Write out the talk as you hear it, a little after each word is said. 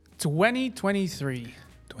2023.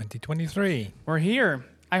 2023. We're here.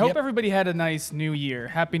 I hope Yep. everybody had a nice new year.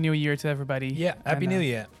 Happy New Year to everybody. Yeah, Happy And, New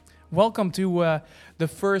Year. Welcome to the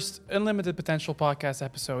first Unlimited Potential podcast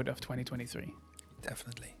episode of 2023.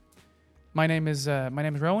 Definitely. My name is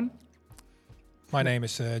Rowen, My name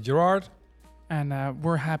is Gerard. and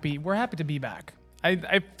we're happy to be back.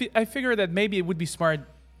 I figure that maybe it would be smart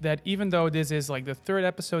that even though this is like the third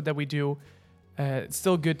episode that we do, it's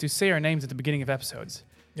still good to say our names at the beginning of episodes.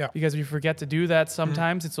 Yeah. Because we forget to do that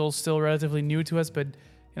sometimes. It's all still relatively new to us, but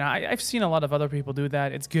I've seen a lot of other people do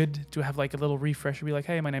that. It's good to have like a little refresher, be like,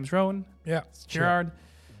 hey, my name's Rowen. Yeah. It's Gerard.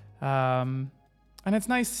 And it's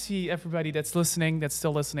nice to see everybody that's still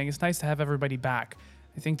listening. It's nice to have everybody back.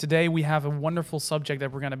 I think today we have a wonderful subject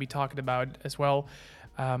that we're going to be talking about as well.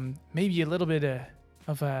 Maybe a little bit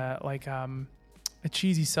of a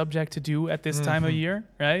cheesy subject to do at this time of year,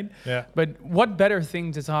 right? Yeah. But what better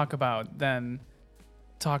thing to talk about than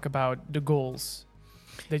talk about the goals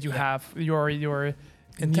that you have, your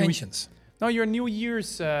Intentions. your New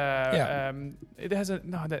Year's. It has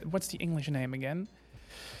what's the English name again?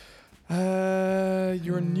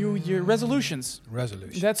 Your New Year resolutions.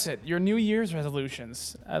 Resolution. That's it. Your New Year's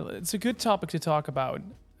resolutions. It's a good topic to talk about.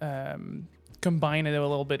 Combine it a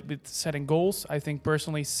little bit with setting goals. I think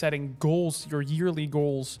personally, setting goals, your yearly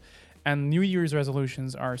goals, and New Year's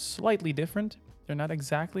resolutions are slightly different. They're not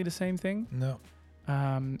exactly the same thing. No.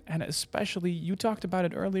 And especially, you talked about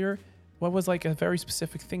it earlier. What was like a very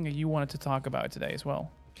specific thing that you wanted to talk about today as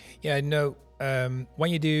well? Yeah, no.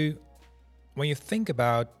 When you think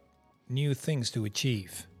about new things to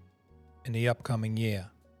achieve in the upcoming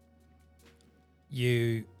year,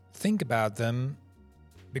 you think about them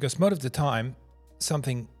because most of the time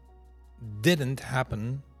something didn't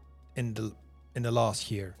happen in the last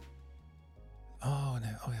year. Oh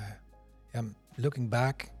no! Oh yeah. I'm looking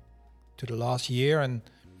back to the last year and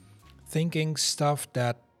thinking stuff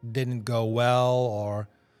that didn't go well or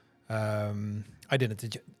I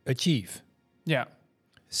didn't achieve. Yeah.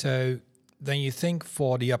 So then you think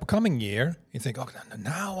for the upcoming year, you think, oh,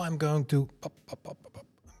 now I'm going to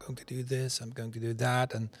I'm going to do this, I'm going to do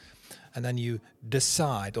that, and then you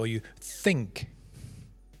decide, or you think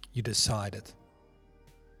you decided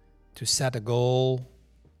to set a goal,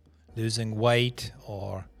 losing weight,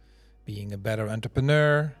 or being a better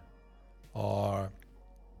entrepreneur, or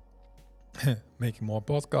making more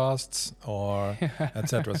podcasts, or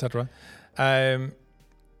etc. etc. And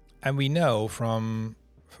we know from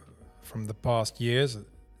the past years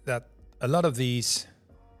that a lot of these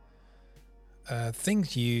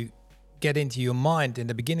things you get into your mind in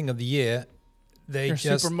the beginning of the year, You're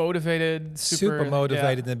just super motivated. super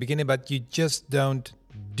motivated in the beginning, but you just don't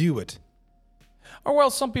do it. Or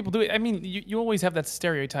well, some people do it. I mean, you always have that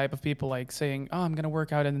stereotype of people like saying, "Oh, I'm gonna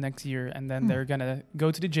work out in the next year," and then they're gonna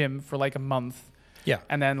go to the gym for like a month. Yeah.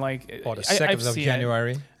 And then like Or the 2nd of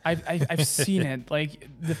January. I've seen it. Like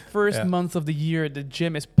the first Yeah. month of the year, the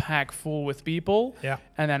gym is packed full with people. Yeah.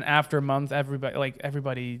 And then after a month,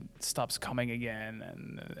 everybody stops coming again,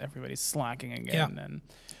 and everybody's slacking again. Yeah. And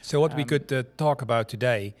So what we could talk about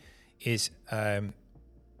today is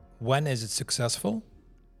when is it successful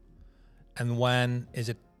and when is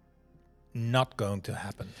it not going to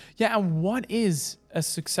happen? yeah, and what is a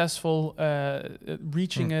successful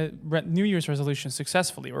reaching a New Year's resolution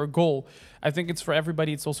successfully or a goal? I think it's for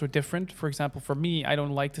everybody. It's also different. For example, for me, I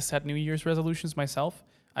don't like to set New Year's resolutions myself.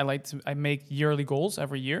 I make yearly goals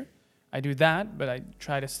every year. I do that, but I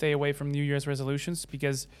try to stay away from New Year's resolutions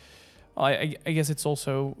because I guess it's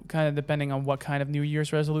also kind of depending on what kind of New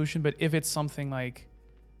Year's resolution. But if it's something like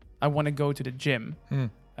I want to go to the gym,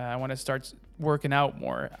 I want to start working out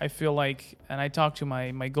more. I feel like, and I talked to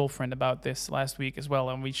my girlfriend about this last week as well,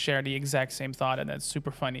 and we share the exact same thought, and that's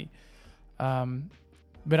super funny.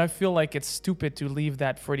 But I feel like it's stupid to leave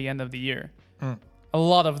that for the end of the year. A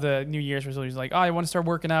lot of the New Year's resolutions, like, oh, I want to start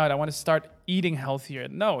working out, I want to start eating healthier.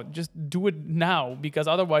 No, just do it now, because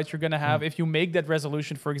otherwise you're going to have, if you make that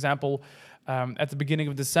resolution, for example, at the beginning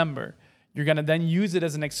of December, you're going to then use it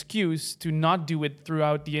as an excuse to not do it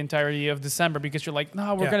throughout the entirety of December because you're like,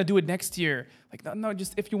 no, we're going to do it next year. Like, no,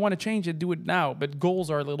 just if you want to change it, do it now. But goals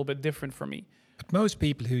are a little bit different for me. But most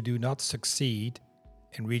people who do not succeed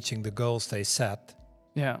in reaching the goals they set,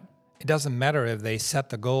 it doesn't matter if they set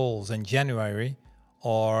the goals in January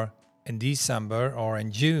or in December or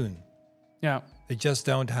in June. Yeah. They just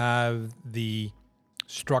don't have the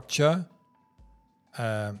structure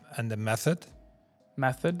and the method.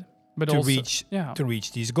 But to also,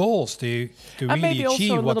 reach these goals, to and really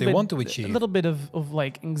achieve what they want to achieve. A little bit of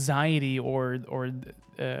like anxiety or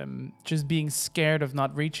just being scared of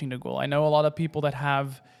not reaching the goal. I know a lot of people that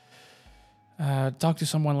have talked to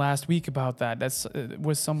someone last week about that. That's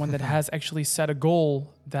was someone that has actually set a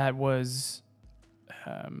goal that was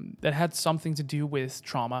that had something to do with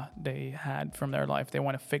trauma they had from their life. They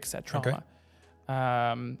want to fix that trauma.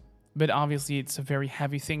 Okay. But obviously it's a very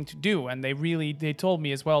heavy thing to do. And they told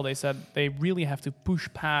me as well, they said they really have to push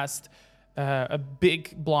past a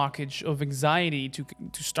big blockage of anxiety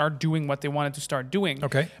to start doing what they wanted to start doing.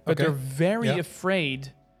 Okay. But they're very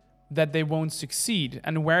afraid that they won't succeed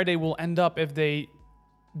and where they will end up if they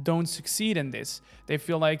don't succeed in this. They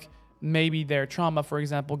feel like maybe their trauma, for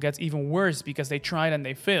example, gets even worse because they tried and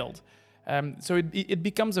they failed. So it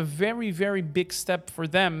becomes a very, very big step for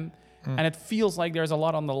them. And it feels like there's a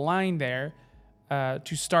lot on the line there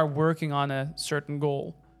to start working on a certain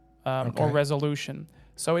goal or resolution.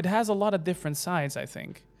 So it has a lot of different sides, I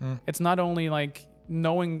think. It's not only like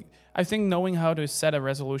knowing how to set a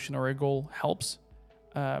resolution or a goal helps.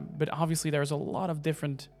 But obviously there's a lot of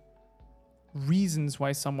different reasons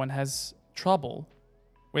why someone has trouble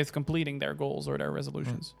with completing their goals or their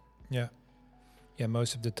resolutions. Yeah.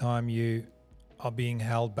 Most of the time you are being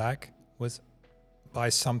held back by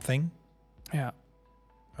something. Yeah.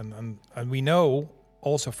 And we know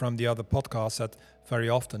also from the other podcasts that very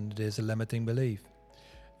often it is a limiting belief.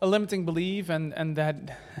 A limiting belief and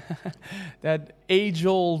that that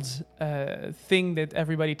age-old thing that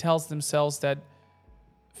everybody tells themselves that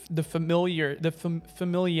the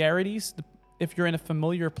familiarities, if you're in a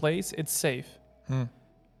familiar place, it's safe.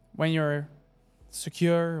 When you're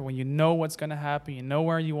secure, when you know what's going to happen, you know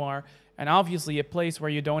where you are, and obviously a place where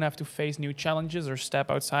you don't have to face new challenges or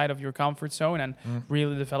step outside of your comfort zone and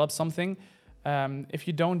really develop something. If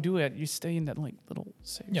you don't do it, you stay in that like little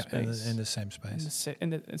safe space. In the same space. In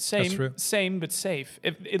the same but safe.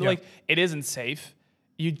 If it like it isn't safe,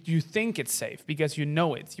 you think it's safe because you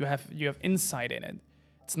know it. You have insight in it.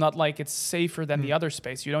 It's not like it's safer than the other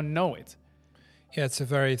space. You don't know it. Yeah, it's a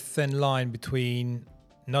very thin line between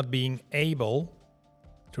not being able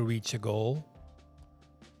to reach a goal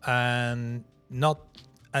and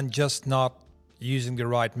just not using the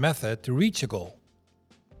right method to reach a goal.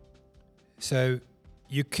 So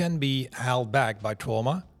you can be held back by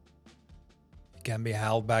trauma. You can be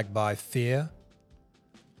held back by fear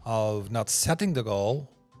of not setting the goal,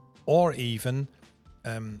 or even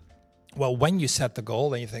when you set the goal,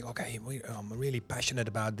 then you think, okay, I'm really passionate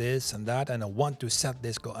about this and that, and I want to set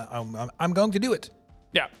this goal. I'm going to do it.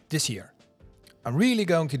 Yeah. This year. I'm really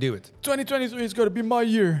going to do it. 2023 is going to be my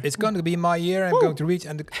year. It's going to be my year. I'm going to reach,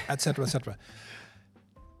 and etc., etc.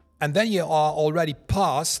 And then you are already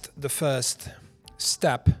past the first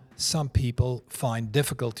step some people find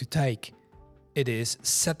difficult to take. It is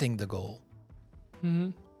setting the goal. Mm-hmm.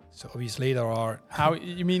 So obviously there are... How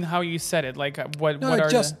you set it? Like what No, are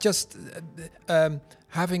just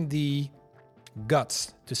having the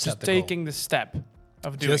guts to set the goal. Just taking the step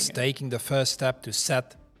of doing it. Just taking the first step to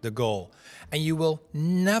set the goal. And you will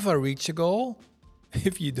never reach a goal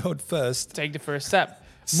if you don't first... Take the first step.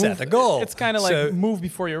 Set a goal. It's kind of like move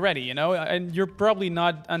before you're ready, you know? And you're probably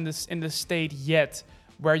not in the state yet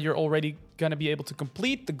where you're already going to be able to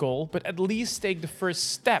complete the goal, but at least take the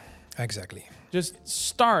first step. Exactly. Just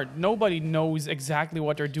start. Nobody knows exactly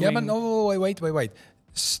what they're doing. Yeah, but no, wait.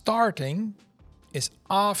 Starting is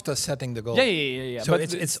after setting the goal. Yeah. So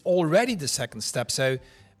it's already the second step. So,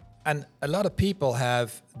 and a lot of people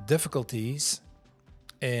have difficulties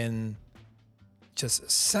in just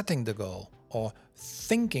setting the goal or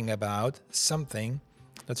thinking about something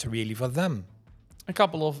that's really for them. A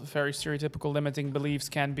couple of very stereotypical limiting beliefs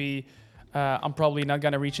can be, I'm probably not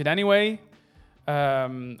going to reach it anyway.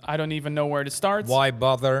 I don't even know where to start. Why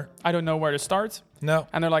bother? I don't know where to start. No.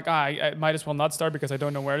 And they're like, I might as well not start because I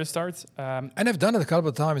don't know where to start. And I've done it a couple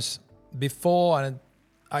of times before and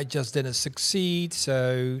I just didn't succeed.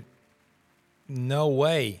 So no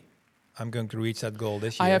way I'm going to reach that goal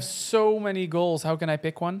this year. I have so many goals. How can I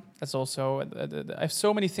pick one? That's also, I have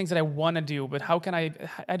so many things that I want to do, but how can I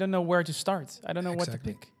don't know where to start. I don't know what to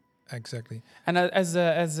pick. Exactly. And as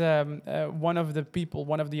one of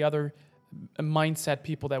the other mindset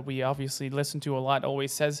people that we obviously listen to a lot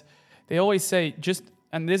they always say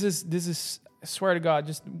and this is I swear to God,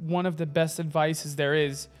 just one of the best advices there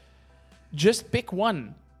is, just pick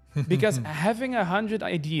one. Because having 100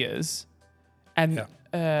 ideas and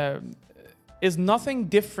is nothing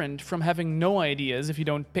different from having no ideas if you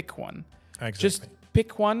don't pick one. Exactly. Just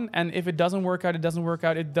pick one, and if it doesn't work out, it doesn't work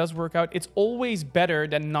out. It does work out. It's always better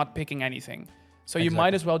than not picking anything. So you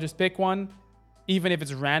might as well just pick one, even if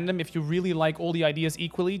it's random. If you really like all the ideas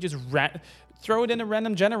equally, just throw it in a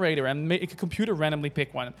random generator and make a computer randomly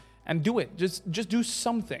pick one and do it. Just do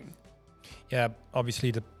something. Yeah,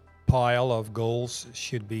 obviously the pile of goals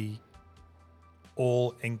should be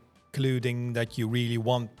all including that you really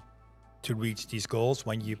want to reach these goals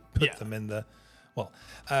when you put Yeah. them in the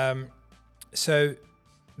so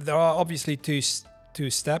there are obviously two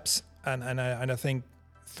steps and I think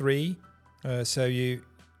three. So you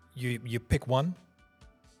pick one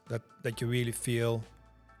that you really feel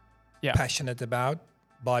passionate about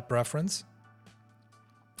by preference.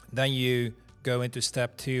 Then you go into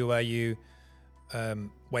step 2 where you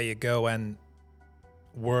go and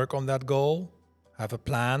work on that goal, have a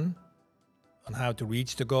plan on how to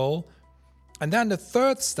reach the goal. And then the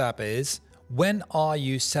third step is, when are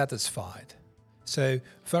you satisfied? So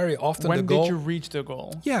very often When the goal... did you reach the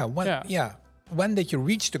goal? When did you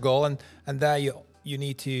reach the goal? And there you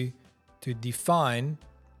need to define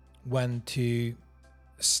when to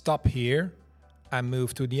stop here and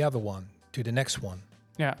move to the other one, to the next one.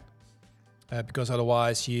 Yeah. Because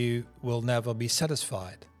otherwise you will never be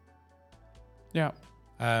satisfied. Yeah.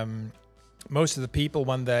 Most of the people,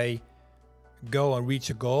 when they go and reach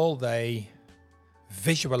a goal, they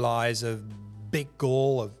visualize a big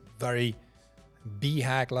goal, a very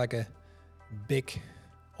BHAG, like a big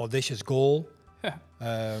audacious goal.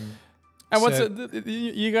 And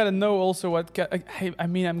you got to know also what... I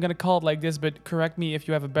mean, I'm going to call it like this, but correct me if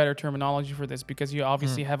you have a better terminology for this, because you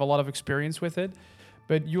obviously have a lot of experience with it.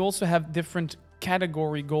 But you also have different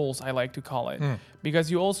category goals, I like to call it. Because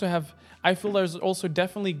you also have... I feel there's also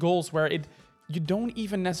definitely goals where you don't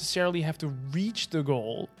even necessarily have to reach the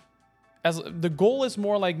goal. As the goal is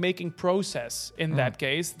more like making process in that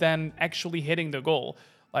case than actually hitting the goal.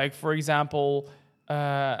 Like, for example...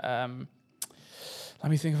 let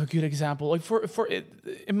me think of a good example. Like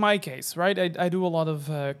in my case, right? I do a lot of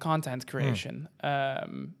content creation.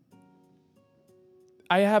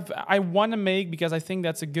 I want to make, because I think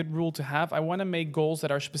that's a good rule to have, I want to make goals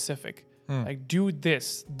that are specific. Like, do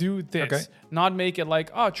this. Okay. Not make it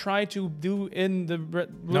like, try to do in the...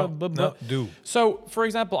 do. So, for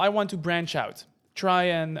example, I want to branch out. Try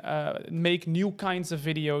and make new kinds of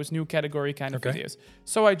videos, new category kind of videos.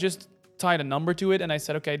 So I just tied a number to it, and I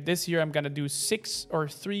said, okay, this year I'm going to do 6 or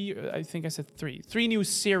 3, I think I said 3 new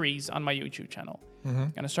series on my YouTube channel.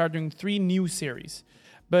 I'm going to start doing 3 new series.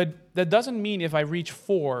 But that doesn't mean if I reach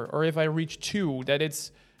 4 or if I reach 2 that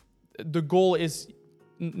the goal is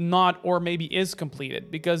not, or maybe is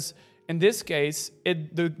completed, because in this case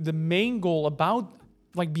the main goal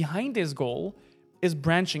behind this goal is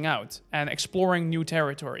branching out and exploring new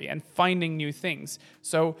territory and finding new things.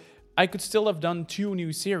 So I could still have done 2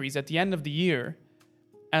 new series at the end of the year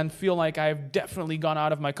and feel like I've definitely gone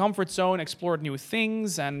out of my comfort zone, explored new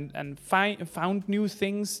things and found new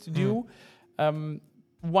things to do.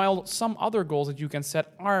 While some other goals that you can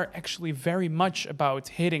set are actually very much about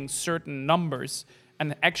hitting certain numbers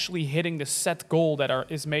and actually hitting the set goal that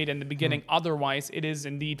is made in the beginning. Otherwise, it is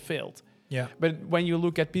indeed failed. Yeah. But when you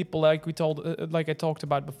look at people like I talked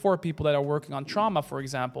about before, people that are working on trauma, for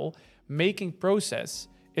example, making process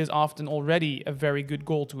is often already a very good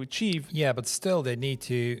goal to achieve. Yeah, but still they need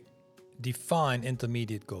to define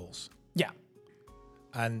intermediate goals. Yeah.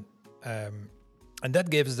 And that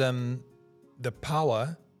gives them the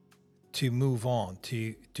power to move on,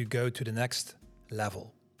 to go to the next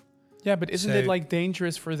level. Yeah, but isn't it like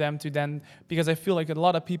dangerous for them to then, because I feel like a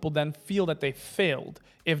lot of people then feel that they failed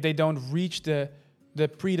if they don't reach the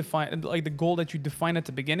predefined, like the goal that you define at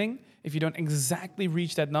the beginning. If you don't exactly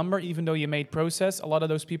reach that number, even though you made process, a lot of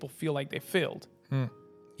those people feel like they failed.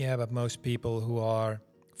 Yeah, but most people who are,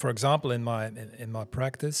 for example, in my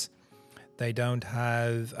practice, they don't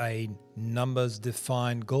have a numbers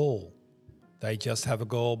defined goal. They just have a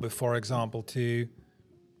goal, for example, to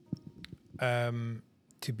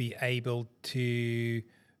be able to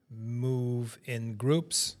move in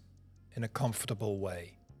groups in a comfortable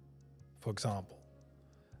way, for example.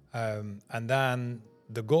 And then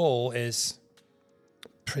the goal is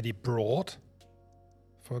pretty broad.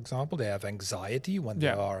 For example, they have anxiety when they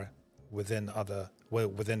are within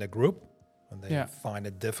a group, and they find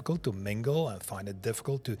it difficult to mingle and find it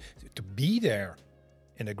difficult to be there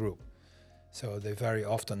in a group. So they very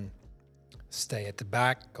often stay at the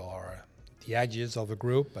back or the edges of a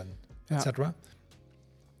group, and etc.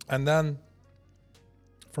 And then,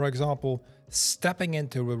 for example, stepping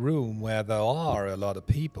into a room where there are a lot of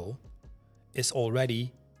people is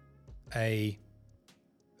already a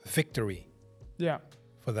victory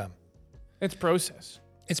for them. It's process.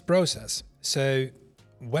 It's process. So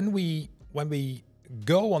when we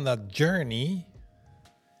go on that journey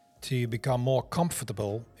to become more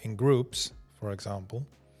comfortable in groups, for example,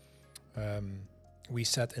 we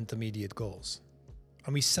set intermediate goals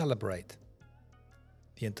and we celebrate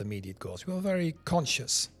the intermediate goals. We were very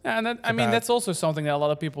conscious. Yeah, and I mean, that's also something that a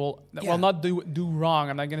lot of people, well, not do wrong.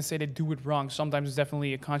 I'm not going to say they do it wrong. Sometimes it's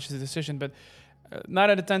definitely a conscious decision, but 9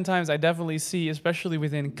 out of 10 times I definitely see, especially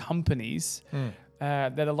within companies,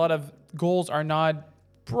 that a lot of goals are not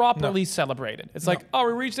properly celebrated. It's like, oh,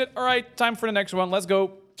 we reached it. All right, time for the next one. Let's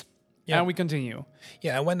go. Yeah. And we continue.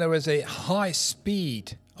 Yeah, and when there is a high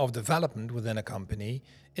speed of development within a company,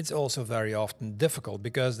 it's also very often difficult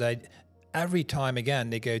because every time again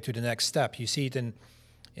they go to the next step. You see it in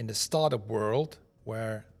the startup world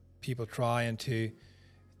where people try to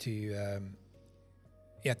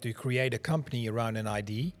create a company around an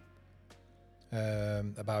idea,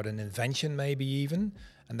 about an invention maybe even,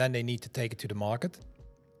 and then they need to take it to the market.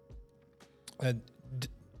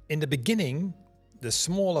 In the beginning, the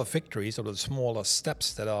smaller victories or the smaller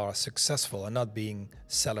steps that are successful are not being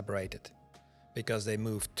celebrated because they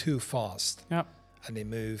move too fast. Yeah. And they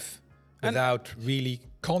move without really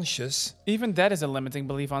conscious. Even that is a limiting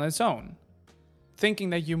belief on its own.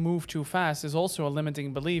 Thinking that you move too fast is also a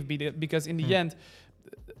limiting belief because in the end,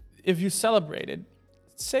 if you celebrate it,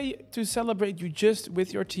 say to celebrate you just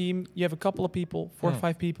with your team, you have a couple of people, 4 or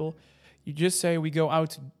 5 people, you just say we go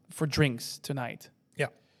out for drinks tonight. Yeah.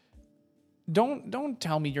 Don't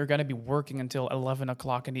tell me you're going to be working until 11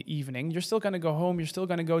 o'clock in the evening. You're still going to go home. You're still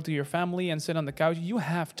going to go to your family and sit on the couch. You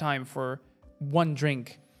have time for one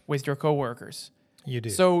drink with your coworkers. You do.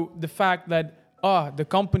 So the fact that, the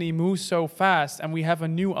company moves so fast and we have a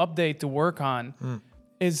new update to work on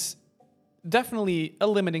is definitely a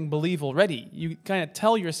limiting belief already. You kind of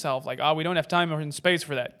tell yourself like, we don't have time or space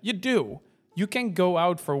for that. You do. You can go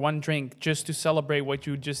out for one drink just to celebrate what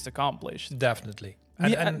you just accomplished. Definitely.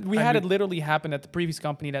 We had it literally happen at the previous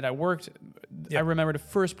company that I worked. I remember the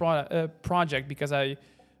first project because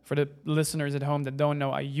for the listeners at home that don't know,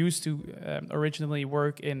 I used to originally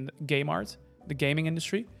work in game art, the gaming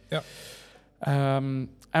industry. Yeah. And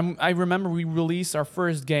I remember we released our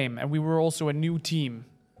first game and we were also a new team.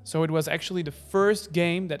 So it was actually the first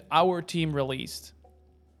game that our team released.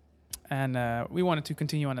 And we wanted to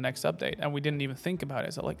continue on the next update and we didn't even think about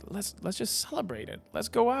it. So like, let's just celebrate it. Let's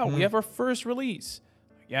go out. We have our first release.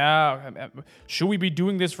 Yeah, should we be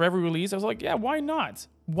doing this for every release? I was like, yeah, why not?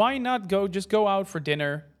 Why not just go out for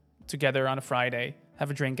dinner together on a Friday,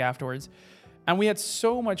 have a drink afterwards? And we had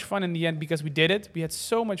so much fun in the end because we did it. We had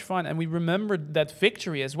so much fun and we remembered that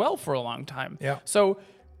victory as well for a long time. Yeah. So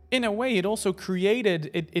in a way, it also created,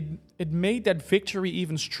 it made that victory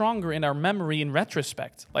even stronger in our memory in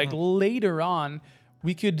retrospect. Like later on,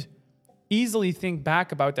 we could easily think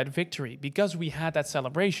back about that victory because we had that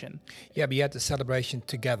celebration. Yeah, we had the celebration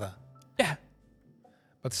together. Yeah.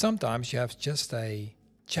 But sometimes you have just a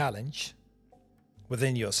challenge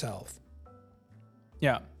within yourself.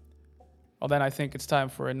 Yeah. Well, then I think it's time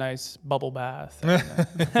for a nice bubble bath.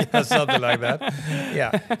 Yeah, something like that.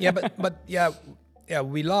 Yeah, but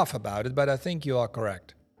we laugh about it, but I think you are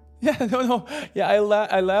correct. Yeah, no. Yeah,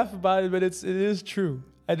 I laugh about it, but it is true.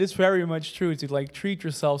 It is very much true to like treat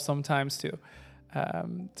yourself sometimes too.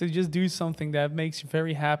 To just do something that makes you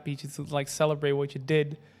very happy, to like celebrate what you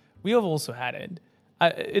did. We have also had it.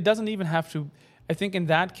 It doesn't even have to, I think in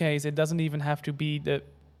that case, it doesn't even have to be the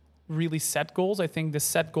really set goals. I think the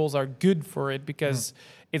set goals are good for it because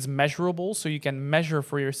it's measurable. So you can measure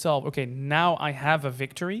for yourself, okay, now I have a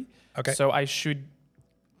victory. Okay. So I should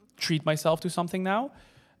treat myself to something now.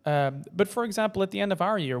 But for example, at the end of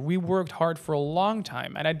our year, we worked hard for a long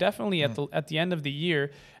time. And I definitely at the end of the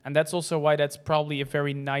year, and that's also why that's probably a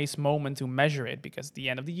very nice moment to measure it, because at the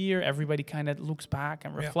end of the year, everybody kind of looks back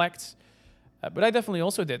and reflects. But I definitely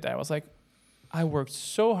also did that. I was like, I worked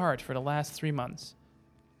so hard for the last 3 months.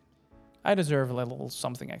 I deserve a little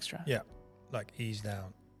something extra. Yeah, like ease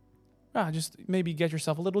down. Just maybe get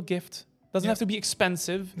yourself a little gift. Doesn't have to be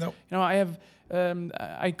expensive. No. You know, I have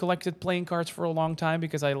I collected playing cards for a long time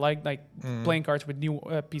because I like playing cards with new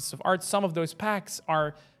pieces of art. Some of those packs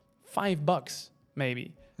are $5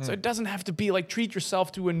 maybe. So it doesn't have to be like treat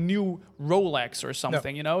yourself to a new Rolex or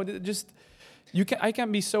something. No. You know, just I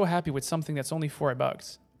can be so happy with something that's only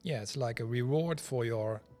 $4. Yeah, it's like a reward for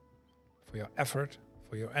your effort,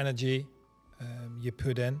 for your energy you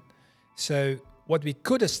put in. So what we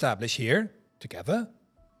could establish here together,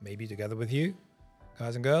 maybe together with you,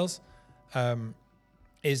 guys and girls,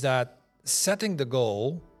 is that setting the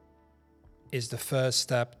goal is the first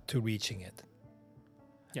step to reaching it.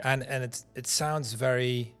 Yeah. And it sounds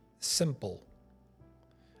very simple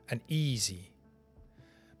and easy.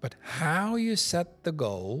 But how you set the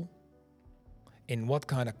goal, in what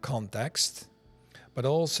kind of context, but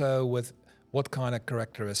also with what kind of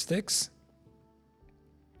characteristics,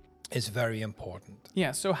 is very important.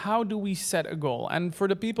 Yeah, so how do we set a goal? And for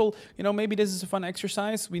the people, maybe this is a fun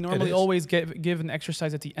exercise. We normally always give an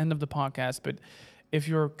exercise at the end of the podcast, but if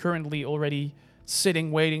you're currently already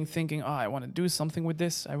sitting, waiting, thinking, I want to do something with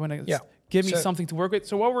this, I want to give me something to work with.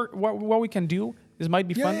 So what we can do, this might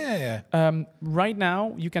be fun. Right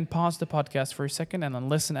now, you can pause the podcast for a second and then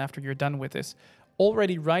listen after you're done with this.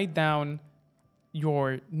 Already write down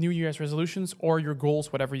your New Year's resolutions or your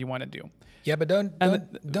goals, whatever you want to do. Yeah, but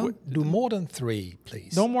don't do more than 3,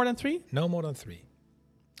 please. No more than 3? No more than 3.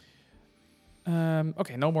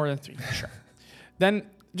 Okay, no more than 3, sure. Then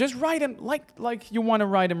just write them like you want to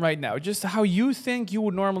write them right now, just how you think you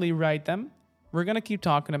would normally write them. We're going to keep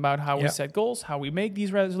talking about how we set goals, how we make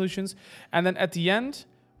these resolutions. And then at the end,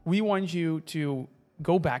 we want you to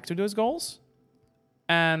go back to those goals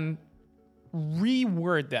and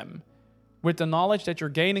reword them with the knowledge that you're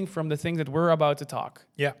gaining from the things that we're about to talk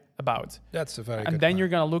about. That's a very good And then point. you're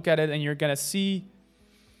going to look at it and you're going to see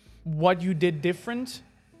what you did different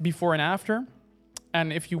before and after.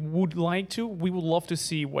 And if you would like to, we would love to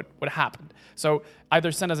see what happened. So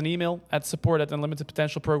either send us an email at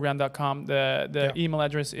support@unlimitedpotentialprogram.com. The email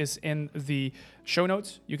address is in the show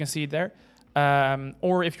notes. You can see it there.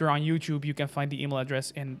 Or if you're on YouTube, you can find the email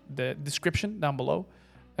address in the description down below.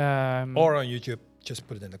 Or on YouTube, just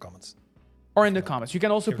put it in the comments. Or in the comments. You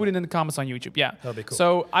can also put it in the comments on YouTube. Yeah. That'll be cool.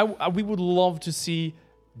 So we would love to see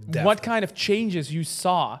what kind of changes you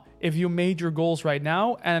saw if you made your goals right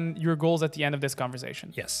now and your goals at the end of this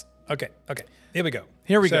conversation. Yes. Okay. Here we go.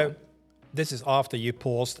 So this is after you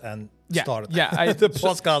paused and started the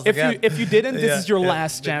podcast if again. If you didn't, this is your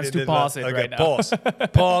last chance to pause it right now.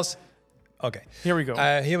 Pause. Okay. Here we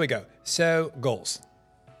go. So goals.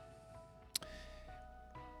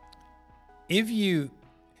 If you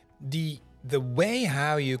the way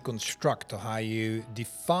how you construct or how you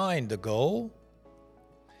define the goal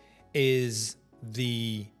it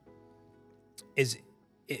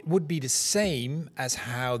would be the same as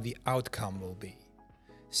how the outcome will be.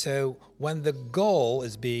 So when the goal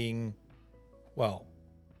is being,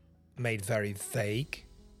 made very vague,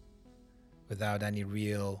 without any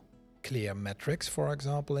real clear metrics, for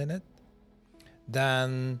example, in it,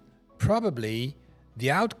 then probably the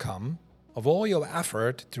outcome of all your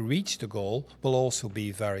effort to reach the goal will also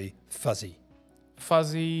be very fuzzy,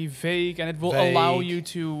 vague, and it will allow you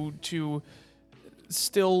to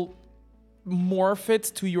still morph it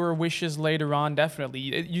to your wishes later on. Definitely,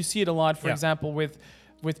 you see it a lot. For example,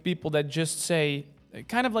 with people that just say,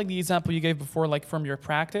 kind of like the example you gave before, like from your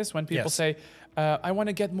practice, when people say, "I want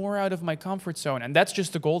to get more out of my comfort zone," and that's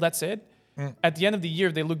just the goal. That's it. At the end of the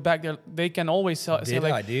year, they look back. They can always say,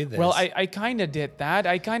 like, I do this? "Well, I kind of did that.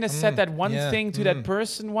 I kind of said that one thing to that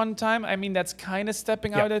person one time. I mean, that's kind of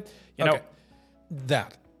stepping out of, know."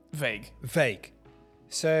 That vague.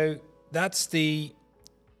 So that's the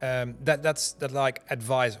that's like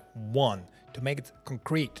advice 1, to make it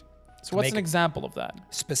concrete. So what's an example of that?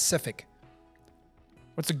 Specific.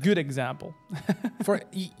 What's a good example? For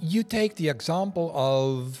you take the example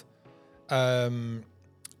of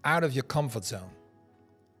out of your comfort zone.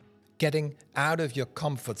 Getting out of your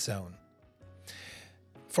comfort zone.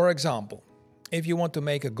 For example, if you want to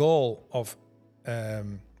make a goal of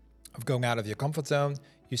going out of your comfort zone,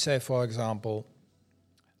 you say, for example,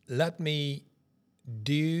 let me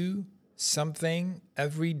do something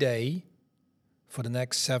every day for the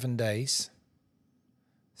next 7 days,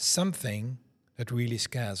 something that really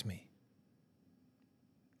scares me.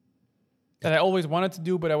 That I always wanted to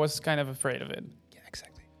do, but I was kind of afraid of it. Yeah,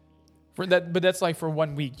 exactly. For that, but that's like for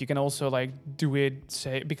 1 week. You can also like do it,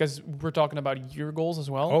 say, because we're talking about year goals as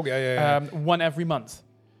well. Oh, yeah. One every month.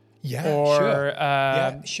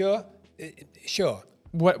 Yeah, sure. Sure.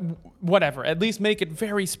 Whatever. At least make it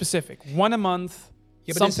very specific. 1 a month.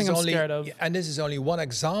 Yeah, something I'm scared of. And this is only one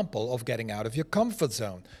example of getting out of your comfort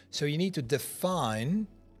zone. So you need to define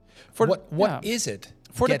what is it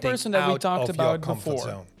for the person that we talked about before.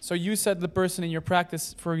 Zone. So you said the person in your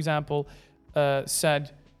practice, for example,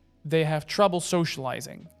 said they have trouble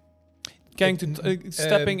socializing,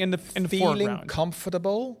 stepping in the foreground, feeling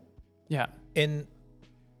comfortable. Yeah. In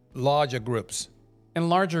larger groups.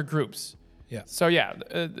 Yeah. So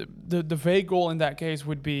the vague goal in that case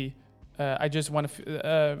would be, I just want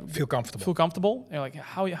to feel comfortable. Feel comfortable. You're like,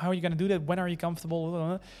 how are you going to do that? When are you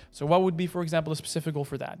comfortable? So what would be, for example, a specific goal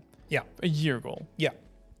for that? Yeah. A year goal. Yeah.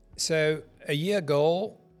 So a year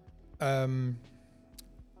goal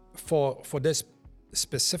for this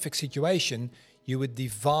specific situation, you would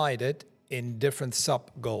divide it in different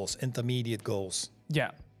sub-goals, intermediate goals.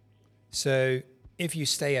 Yeah. So if you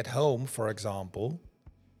stay at home, for example,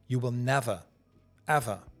 you will never,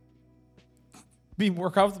 ever be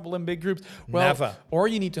more comfortable in big groups. Well, Never. Or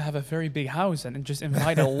you need to have a very big house and just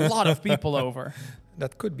invite a lot of people over.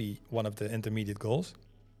 That could be one of the intermediate goals.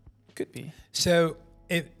 Could be. So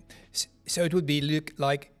it would be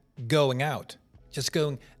like going out, just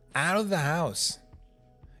going out of the house,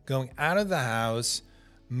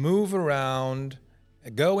 move around,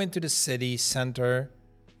 go into the city center,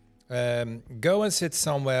 go and sit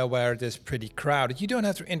somewhere where it is pretty crowded. You don't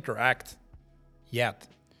have to interact yet.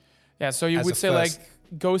 Yeah, so you would say like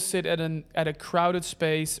go sit at a crowded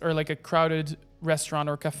space or like a crowded restaurant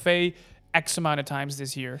or cafe X amount of times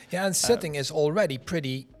this year. Yeah, and sitting is already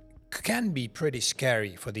can be pretty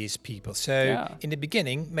scary for these people. So in the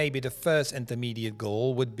beginning, maybe the first intermediate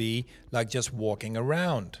goal would be like just walking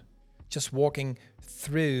around, just walking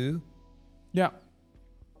through. Yeah.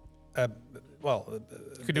 You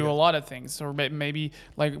could do a lot of things, or maybe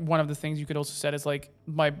like one of the things you could also set is like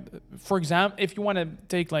for example, if you want to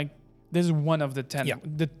take like this is one of the 10,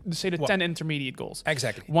 the 10 intermediate goals.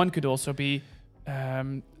 Exactly. One could also be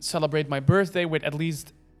celebrate my birthday with at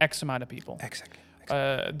least X amount of people. Exactly.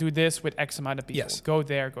 Do this with X amount of people. Yes. Go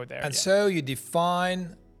there. And so you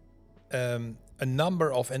define a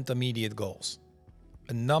number of intermediate goals.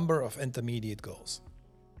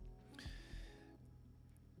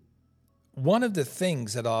 One of the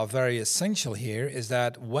things that are very essential here is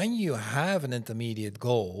that when you have an intermediate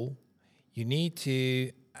goal, you need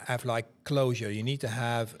to have like closure. You need to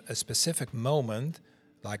have a specific moment,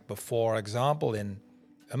 like before example in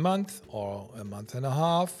a month or a month and a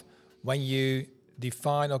half, when you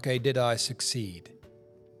define, okay, did I succeed?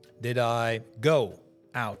 Did I go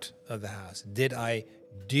out of the house? Did I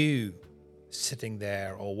do sitting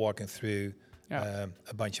there or walking through a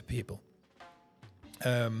bunch of people?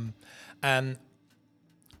 And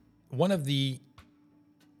one of the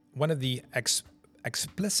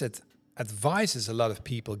explicit advices a lot of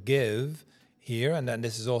people give here, and then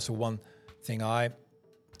this is also one thing I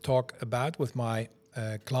talk about with my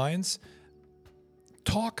clients.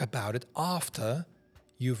 Talk about it after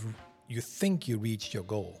you think you reached your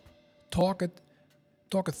goal. Talk it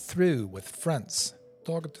through with friends.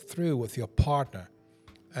 Talk it through with your partner,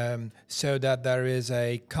 so that there is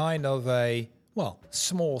a kind of a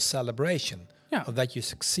small celebration of that you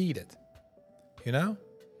succeeded. You know.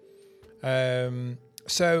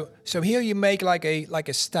 So here you make like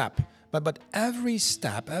a step, but every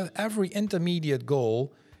step, every intermediate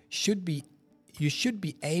goal you should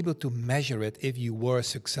be able to measure it if you were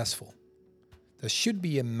successful. There should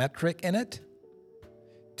be a metric in it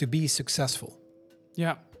to be successful.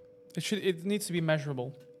 Yeah, it needs to be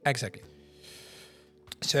measurable. Exactly.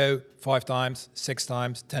 So 5 times, 6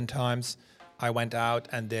 times, 10 times, I went out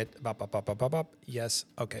and did yes,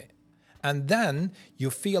 okay. And then you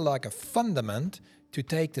feel like a fundament to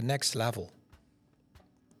take the next level,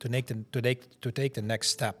 to take the next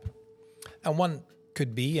step. And one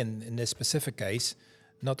could be, in this specific case,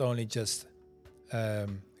 not only just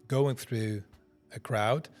going through a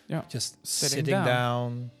crowd, just sitting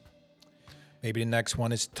down. Maybe the next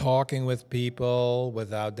one is talking with people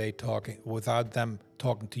without them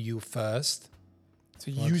talking to you first.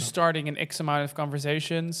 So you starting an X amount of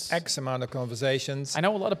conversations. I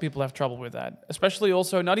know a lot of people have trouble with that, especially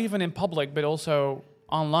also not even in public, but also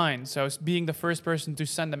online. So being the first person to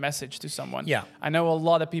send a message to someone. Yeah. I know a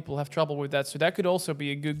lot of people have trouble with that. So that could also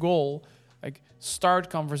be a good goal. Like start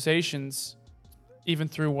conversations even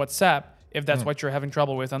through WhatsApp, if that's what you're having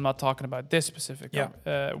trouble with. I'm not talking about this specific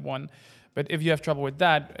one. But if you have trouble with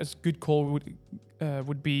that, a good goal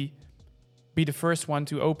would be the first one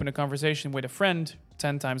to open a conversation with a friend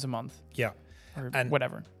 10 times a month. Yeah. Or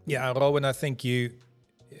whatever. Yeah, Rowen, I think you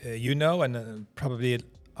know, and probably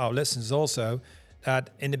our listeners also,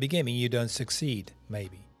 that in the beginning you don't succeed,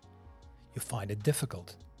 maybe. You find it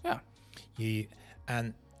difficult. Yeah.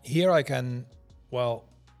 And here I can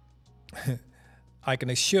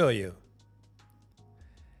assure you,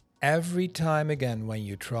 every time again when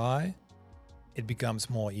you try, it becomes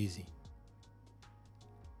more easy.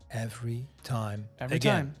 Every time.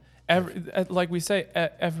 Like we say,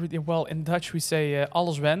 in Dutch we say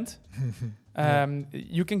alles went.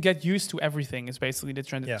 You can get used to everything is basically the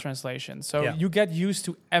translation. So you get used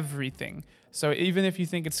to everything. So even if you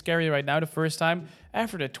think it's scary right now the first time,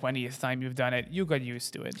 after the 20th time you've done it, you got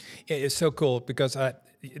used to it. Yeah, it's so cool because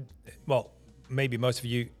maybe most of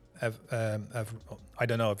you have I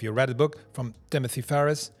don't know if you read the book from Timothy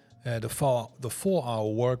Ferriss, the 4-hour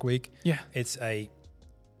work week. Yeah. It's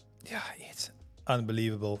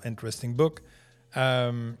unbelievable, interesting book.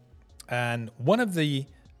 And one of the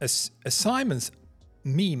assignments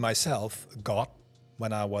myself got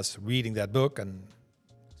when I was reading that book and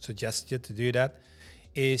suggested to do that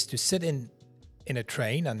is to sit in in a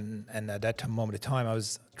train, and at that moment of time, I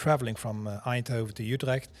was traveling from Eindhoven to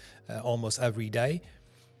Utrecht almost every day,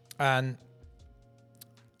 and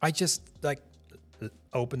I just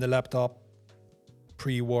opened the laptop,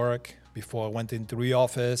 pre-work, before I went into the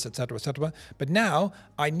office, etc., etc. But now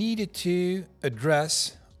I needed to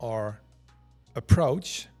address or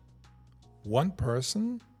approach one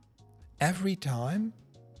person every time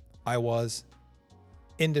I was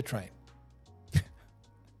in the train.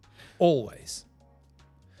 Always.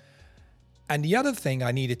 And the other thing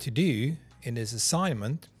I needed to do in this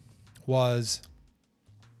assignment was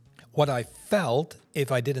what I felt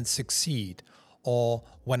if I didn't succeed, or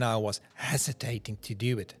when I was hesitating to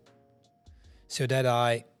do it, so that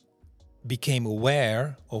I became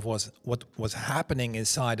aware of what was happening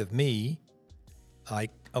inside of me.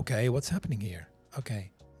 Like, okay, what's happening here?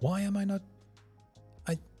 Okay, why am I not?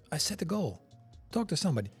 I set a goal. Talk to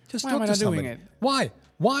somebody. Just Why talk am I to not somebody. doing it? Why?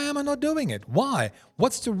 Why am I not doing it? Why?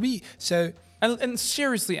 What's the so? And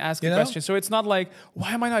seriously ask You a know? question. So it's not like,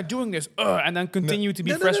 why am I not doing this? And then continue to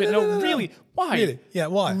be No, no, frustrated. no, no, no. Really, why? Really? Yeah,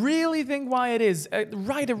 why? Really think why it is.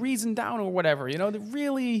 Write a reason down or whatever.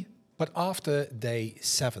 Really. But after day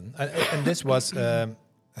 7, and this was,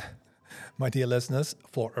 my dear listeners,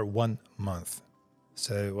 for 1 month.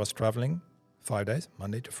 So I was traveling 5 days,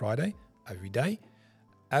 Monday to Friday, every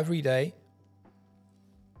day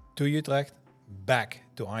to Utrecht, back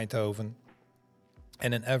to Eindhoven.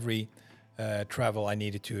 And in every travel, I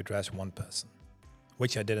needed to address one person,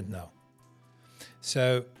 which I didn't know.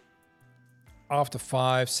 So after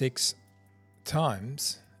 5-6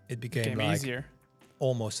 times, it became like easier.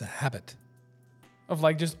 almost a habit. Of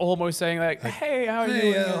just almost saying hey, how are you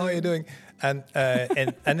doing? How are you doing? And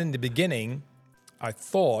in the beginning, I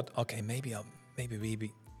thought, okay, maybe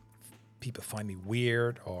people find me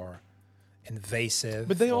weird or invasive.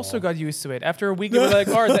 But they also got used to it. After a week, they were like,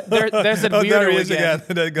 there's that weirdo there he is again.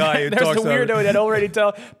 that guy who There's talks the weirdo that already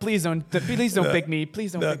please don't pick me.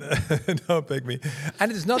 Please don't pick me. Don't pick me.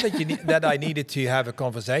 And it's not that I needed to have a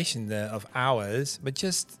conversation of hours, but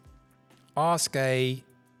just ask a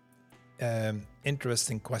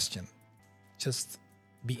interesting question. Just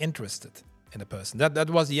be interested in a person. That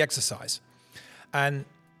was the exercise. And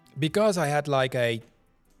because I had a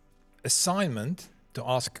assignment to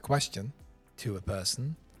ask a question to a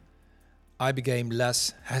person, I became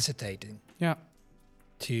less hesitating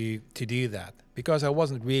to do that, because I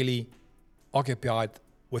wasn't really occupied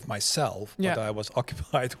with myself, but I was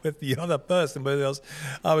occupied with the other person. But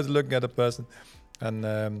I was looking at the person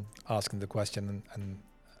and asking the question, and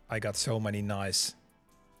I got so many nice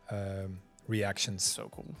reactions. So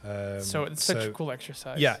cool. So it's such a cool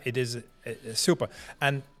exercise. Yeah, it is super.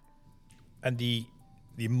 And the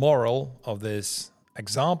moral of this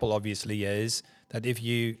example obviously is that if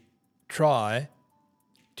you try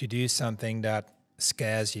to do something that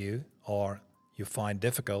scares you or you find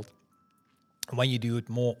difficult, when you do it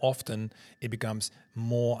more often, it becomes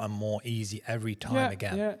more and more easy every time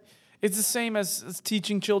again. Yeah. It's the same as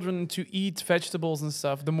teaching children to eat vegetables and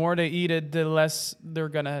stuff. The more they eat it, the less they're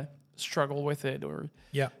gonna struggle with it, or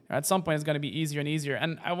at some point it's gonna be easier and easier.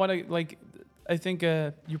 And I want to I think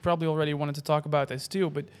you probably already wanted to talk about this too,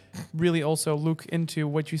 but really also look into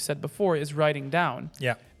what you said before, is writing down.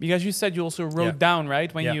 Yeah. Because you said you also wrote down,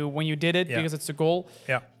 right? When you did it, because it's a goal.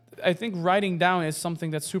 Yeah. I think writing down is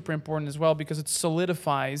something that's super important as well, because it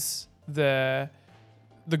solidifies the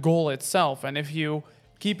goal itself. And if you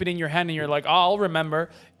keep it in your hand and you're like, oh, I'll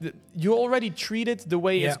remember, you already treat it the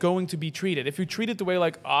way it's going to be treated. If you treat it the way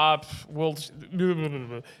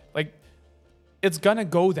it's gonna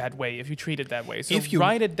go that way if you treat it that way. So if you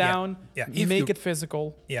write it down, make it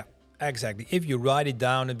physical. Yeah, exactly. If you write it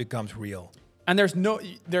down, it becomes real. And there's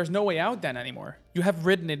no way out then anymore. You have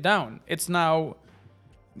written it down. It's now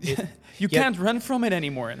you can't run from it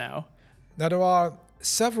anymore now. Now there are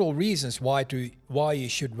several reasons why you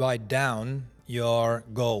should write down your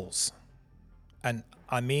goals. And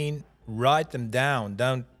I mean, write them down.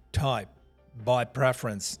 Don't type by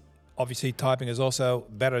preference. Obviously, typing is also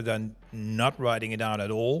better than not writing it down at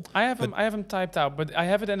all. I have them typed out, but I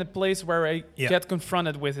have it in a place where I get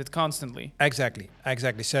confronted with it constantly. Exactly.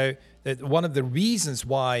 So one of the reasons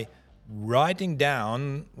why writing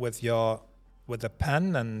down with a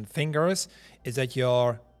pen and fingers is that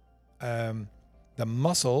the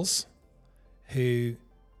muscles who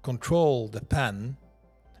control the pen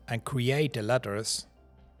and create the letters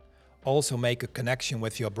also make a connection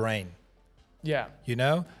with your brain. Yeah,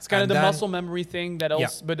 it's kind of the muscle memory thing that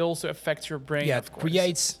also, but also affects your brain. Yeah, of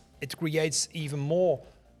course. It creates even more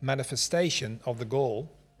manifestation of the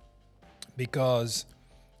goal because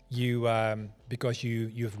you've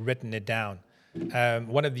written it down.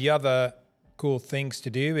 One of the other cool things to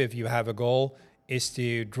do if you have a goal is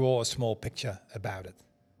to draw a small picture about it.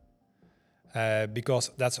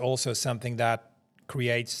 Because that's also something that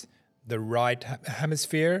creates the right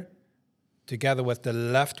hemisphere together with the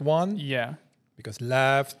left one. Yeah. Because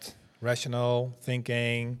left, rational,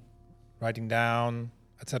 thinking, writing down,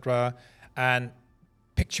 etc. And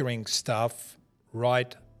picturing stuff,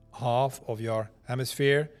 right half of your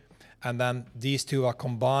hemisphere. And then these two are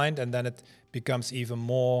combined, and then it becomes even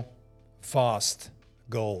more fast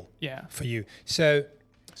goal for you. So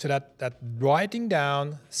that writing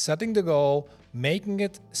down, setting the goal, making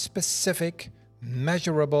it specific,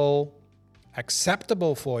 measurable,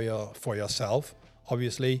 acceptable for yourself,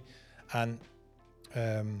 obviously, and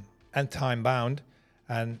time bound.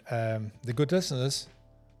 And the good listeners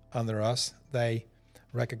under us, they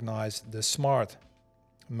recognize the SMART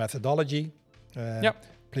methodology.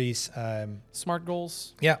 Please. SMART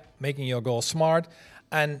goals. Yeah, making your goals smart.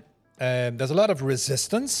 And there's a lot of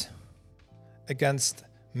resistance against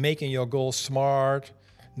making your goals smart,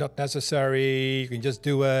 not necessary, you can just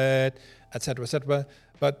do it, etc., etc.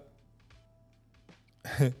 But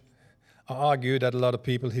I argue that a lot of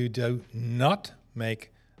people who do not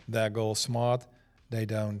make their goals smart, they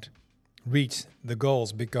don't reach the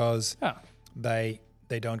goals because they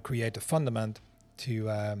don't create a fundament to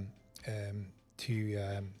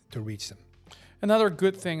reach them. Another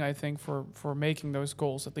good thing, I think, for making those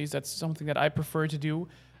goals, at least that's something that I prefer to do.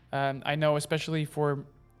 I know especially for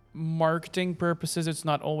marketing purposes, it's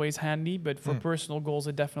not always handy, but for personal goals,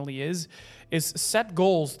 it definitely is set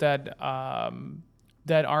goals that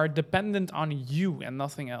are dependent on you and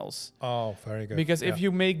nothing else. Oh, very good. Because if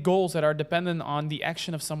you make goals that are dependent on the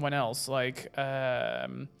action of someone else, like...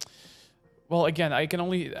 well, again, I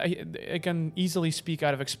can easily speak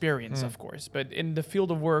out of experience, of course. But in the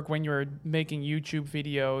field of work, when you're making YouTube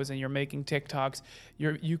videos and you're making TikToks,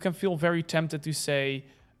 you can feel very tempted to say,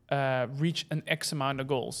 reach an X amount of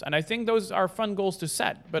goals. And I think those are fun goals to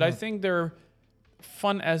set. But I think they're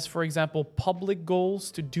fun as, for example, public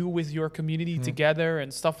goals to do with your community together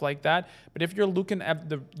and stuff like that. But if you're looking at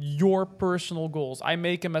your personal goals, I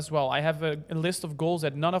make them as well. I have a list of goals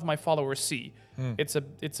that none of my followers see. It's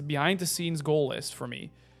a behind the scenes goal list for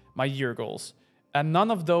me, my year goals. And none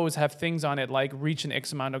of those have things on it like reach an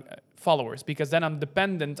X amount of followers, because then I'm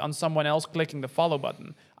dependent on someone else clicking the follow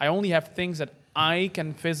button. I only have things that I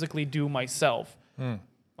can physically do myself.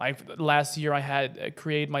 Like last year, I had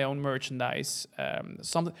create my own merchandise.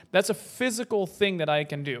 Something that's a physical thing that I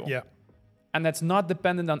can do. Yeah, and that's not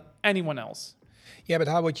dependent on anyone else. Yeah, but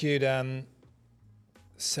how would you then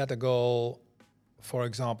set a goal, for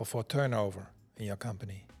example, for turnover in your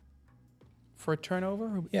company? For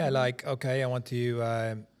turnover? Yeah, like okay, I want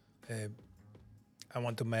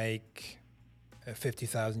to make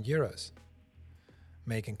 50,000 euros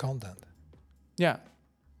making content. Yeah.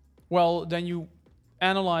 Well, then you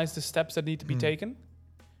analyze the steps that need to be taken,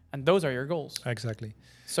 and those are your goals. Exactly.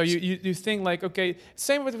 So you think like, okay,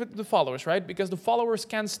 same with the followers, right? Because the followers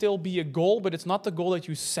can still be a goal, but it's not the goal that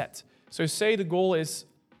you set. So say the goal is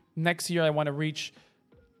next year I want to reach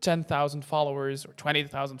 10,000 followers or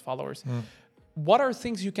 20,000 followers. What are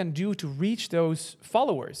things you can do to reach those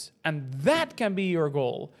followers? And that can be your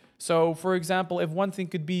goal. So for example, if one thing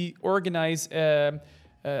could be organize,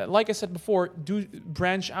 like I said before, do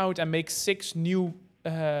branch out and make 6 new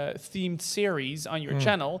themed series on your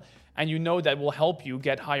channel, and you know that will help you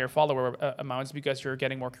get higher follower amounts because you're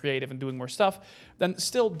getting more creative and doing more stuff, then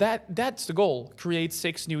still that's the goal. Create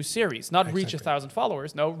 6 new series, not reach 1,000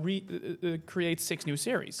 followers. No, create 6 new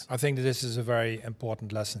series. I think that this is a very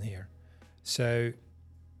important lesson here. So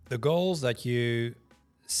the goals that you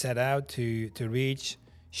set out to reach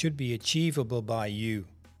should be achievable by you,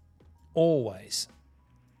 always.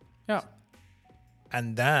 Yeah.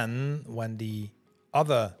 And then when the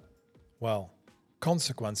other,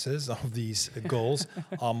 consequences of these goals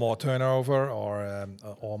are more turnover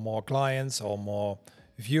or more clients or more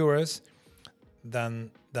viewers,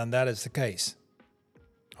 then that is the case,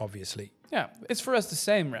 obviously. Yeah, it's for us the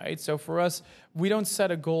same, right? So for us, we don't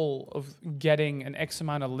set a goal of getting an X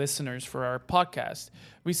amount of listeners for our podcast.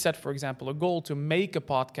 We set, for example, a goal to make a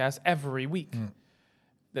podcast every week.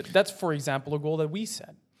 That's, for example, a goal that we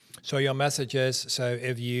set. So your message is, so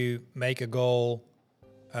if you make a goal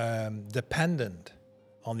dependent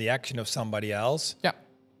on the action of somebody else,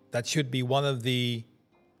 that should be one of the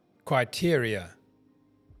criteria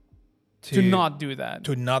to not do that.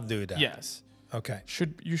 To not do that. Yes. Okay.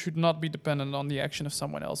 You should not be dependent on the action of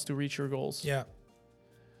someone else to reach your goals. Yeah.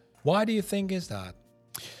 Why do you think is that?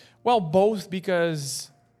 Well, both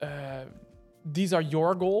because these are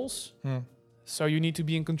your goals. So you need to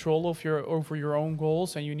be in control of over your own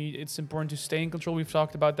goals, and it's important to stay in control. We've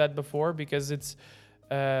talked about that before because it's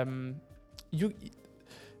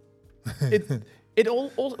it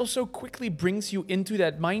also quickly brings you into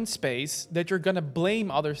that mind space that you're gonna blame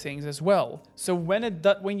other things as well. So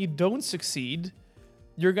when you don't succeed,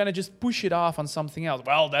 you're gonna just push it off on something else.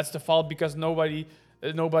 Well, that's the fault because nobody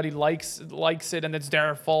likes it, and it's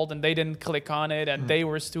their fault, and they didn't click on it, and they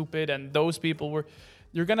were stupid, and those people were.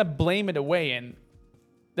 You're gonna blame it away, and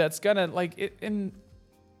that's gonna in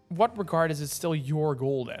what regard is it still your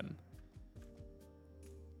goal then?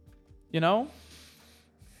 You know?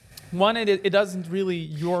 One, it doesn't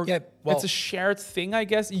really it's a shared thing, I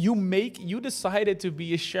guess. You decided to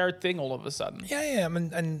be a shared thing all of a sudden. Yeah.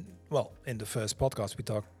 And in the first podcast we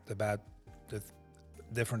talked about the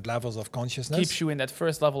different levels of consciousness. Keeps you in that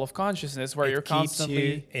first level of consciousness where you're constantly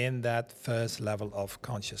keeps you in that first level of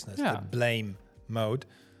consciousness. Yeah. The blame mode,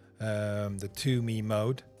 the to me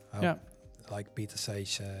mode. Like Peter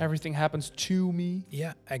says, everything happens to me.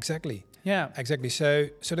 Yeah, exactly. Yeah, exactly. So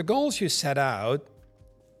the goals you set out,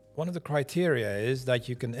 one of the criteria is that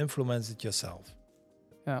you can influence it yourself.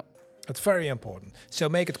 Yeah, that's very important. So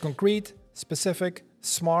make it concrete, specific,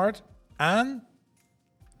 smart, and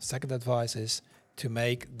second advice is to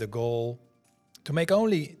make the goal,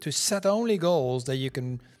 to set only goals that you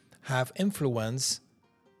can have influence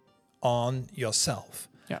on yourself.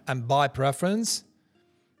 Yeah. And by preference,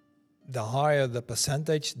 the higher the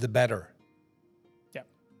percentage, the better. Yeah.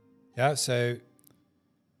 Yeah. So,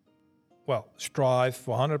 strive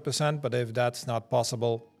for 100%, but if that's not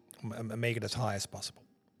possible, make it as high as possible.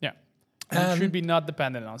 Yeah. And it should be not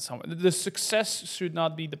dependent on someone. The success should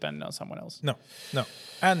not be dependent on someone else. No.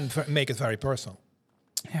 And make it very personal.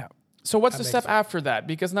 Yeah. So what's the step after that?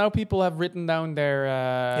 Because now people have written down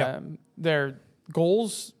their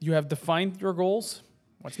goals. You have defined your goals.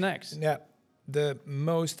 What's next? Yeah.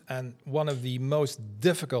 One of the most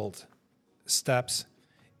difficult steps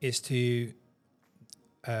is to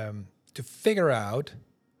figure out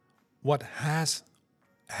what has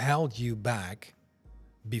held you back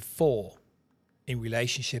before in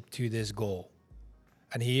relationship to this goal.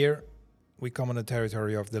 And here we come on the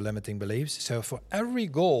territory of the limiting beliefs. So for every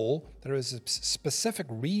goal, there is a specific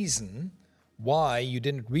reason why you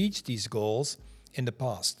didn't reach these goals in the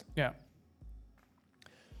past. Yeah.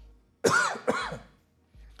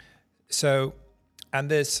 So,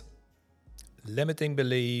 and this limiting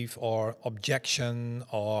belief or objection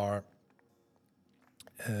or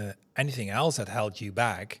anything else that held you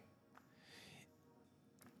back,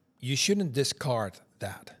 you shouldn't discard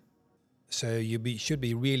that. So you should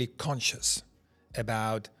be really conscious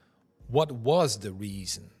about what was the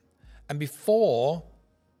reason. And before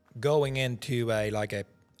going into a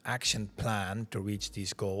action plan to reach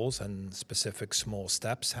these goals and specific small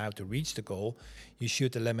steps how to reach the goal, you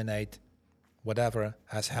should eliminate whatever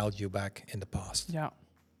has held you back in the past. Yeah.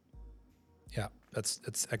 Yeah,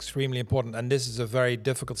 that's extremely important. And this is a very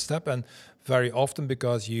difficult step, and very often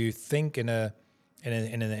because you think in a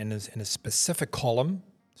specific column.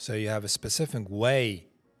 So you have a specific way,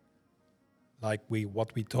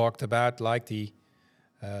 what we talked about, like the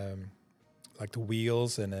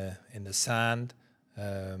wheels in the sand.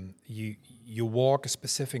 You walk a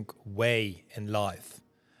specific way in life,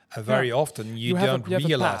 and very often you don't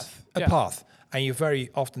realize a path, and you very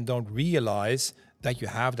often don't realize that you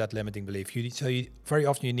have that limiting belief. Very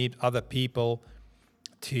often you need other people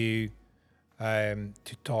to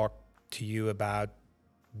talk to you about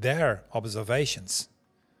their observations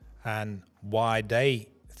and why they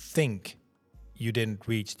think you didn't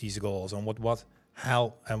reach these goals and what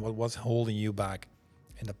was holding you back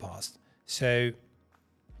in the past. So,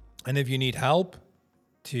 and if you need help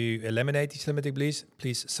to eliminate these limiting beliefs,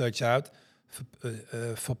 please search out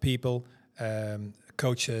for people,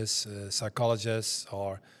 coaches, psychologists,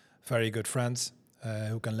 or very good friends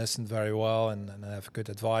who can listen very well and have good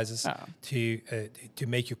advices to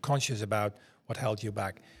make you conscious about what held you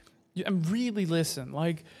back. Yeah, and really listen.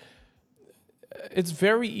 It's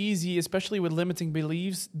very easy, especially with limiting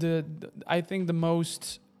beliefs. I think the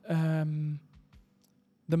most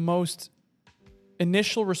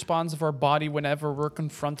initial response of our body whenever we're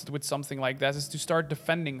confronted with something like that is to start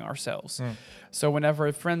defending ourselves. So whenever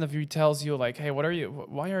a friend of you tells you hey,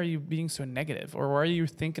 why are you being so negative? Or why are you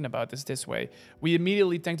thinking about this way? We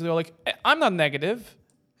immediately tend to go I'm not negative.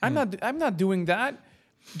 I'm not doing that.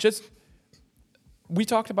 We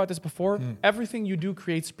talked about this before. Everything you do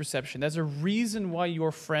creates perception. There's a reason why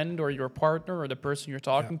your friend or your partner or the person you're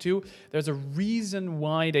talking to, there's a reason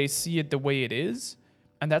why they see it the way it is.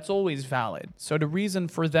 And that's always valid. So the reason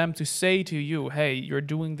for them to say to you, hey, you're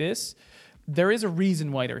doing this, there is a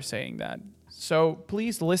reason why they're saying that. So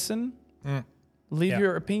please listen. Leave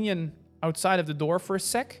your opinion outside of the door for a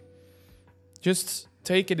sec. Just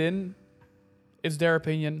take it in. It's their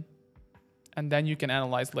opinion. And then you can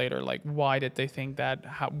analyze later, like, why did they think that?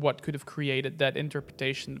 What could have created that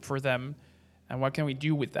interpretation for them? And what can we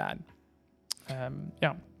do with that?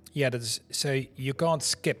 Yeah, so you can't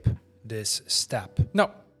skip this step.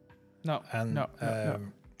 No.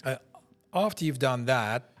 After you've done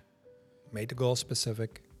that, made the goal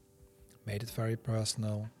specific, made it very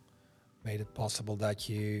personal, made it possible that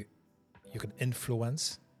you can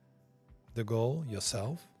influence the goal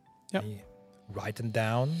yourself. Yeah. Write them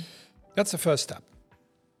down. That's the first step.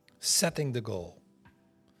 Setting the goal.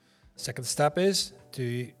 Second step is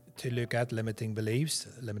to look at limiting beliefs,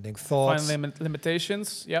 limiting thoughts. Find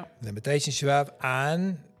limitations, yeah. Limitations you have,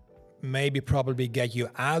 and maybe probably get you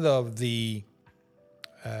out of the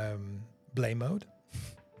blame mode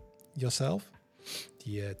yourself,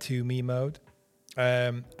 the to me mode.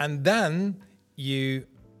 And then you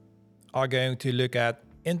are going to look at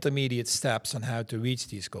intermediate steps on how to reach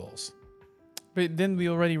these goals. But didn't we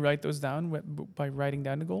already write those down by writing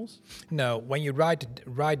down the goals? No, when you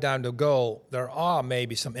write down the goal, there are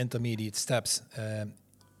maybe some intermediate steps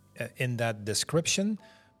in that description.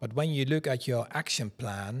 But when you look at your action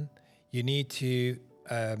plan, you need to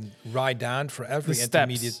write down for every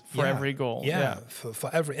intermediate for every goal. For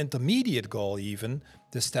every intermediate goal, even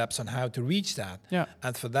the steps on how to reach that. Yeah.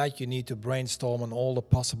 And for that, you need to brainstorm on all the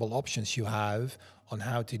possible options you have on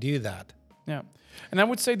how to do that. Yeah. And I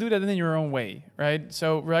would say do that in your own way, right?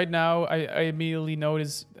 So right now, I immediately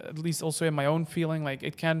notice, at least also in my own feeling, like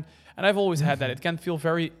it can, and I've always had that, it can feel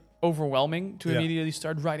very overwhelming to immediately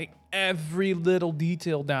start writing every little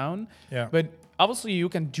detail down. Yeah. But obviously you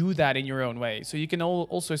can do that in your own way. So you can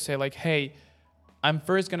also say like, hey, I'm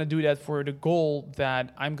first going to do that for the goal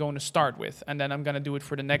that I'm going to start with, and then I'm going to do it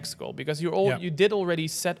for the next goal, because you did already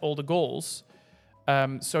set all the goals.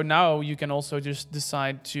 So now you can also just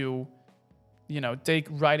decide to, take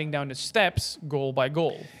writing down the steps goal by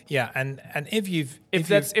goal. Yeah, and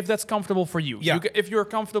if that's comfortable for you. Yeah. If you're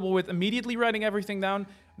comfortable with immediately writing everything down,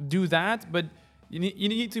 do that. But you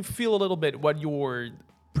need to feel a little bit what your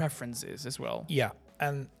preference is as well. Yeah,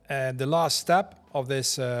 and the last step of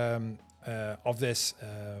this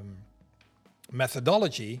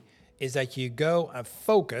methodology is that you go and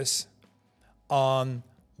focus on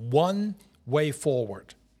one way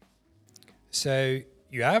forward. So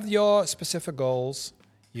you have your specific goals,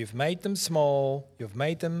 you've made them small, you've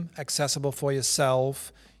made them accessible for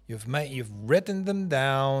yourself, you've written them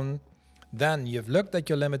down, then you've looked at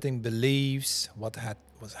your limiting beliefs, what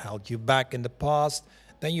held you back in the past,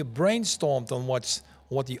 then you brainstormed on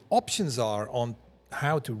what the options are on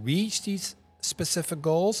how to reach these specific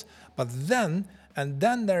goals. But then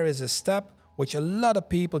there is a step which a lot of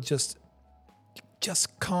people just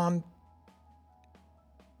can't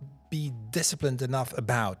be disciplined enough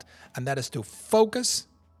about, and that is to focus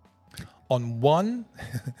on one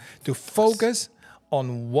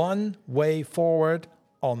way forward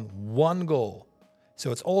on one goal.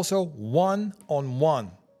 So it's also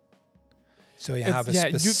one-on-one. So you have a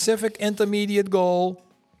specific intermediate goal.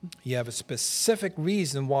 You have a specific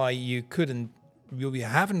reason why you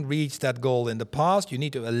haven't reached that goal in the past. You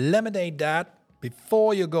need to eliminate that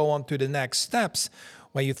before you go on to the next steps,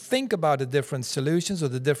 where you think about the different solutions or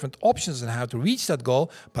the different options on how to reach that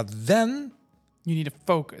goal. But then you need to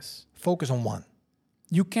focus. Focus on one.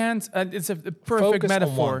 You can't. It's a perfect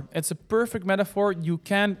metaphor. It's a perfect metaphor. You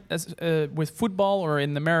can't, with football, or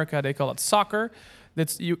in America they call it soccer.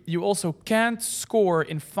 That's you also can't score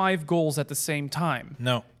in 5 goals at the same time.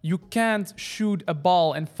 No. You can't shoot a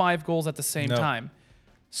ball and 5 goals at the same time.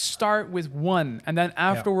 Start with one, and then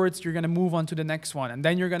afterwards you're going to move on to the next one, and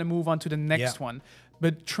then you're going to move on to the next one.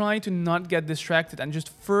 But try to not get distracted and just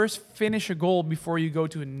first finish a goal before you go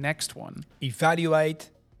to the next one. Evaluate,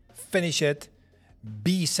 finish it,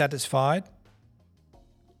 be satisfied.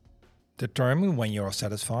 Determine when you're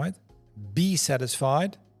satisfied. Be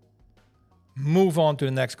satisfied. Move on to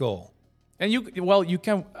the next goal. And you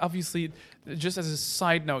can obviously, just as a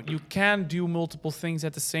side note, you can do multiple things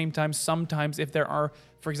at the same time. Sometimes if there are,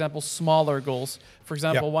 for example, smaller goals. For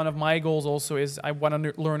example, one of my goals also is I want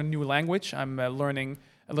to learn a new language. I'm learning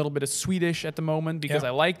a little bit of Swedish at the moment because I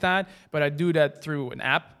like that. But I do that through an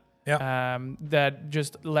app that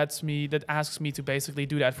asks me to basically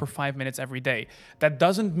do that for 5 minutes every day. That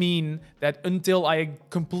doesn't mean that until I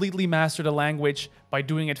completely master the language by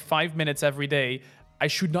doing it 5 minutes every day, I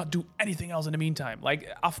should not do anything else in the meantime. Like,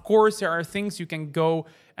 of course, there are things you can go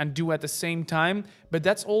and do at the same time, but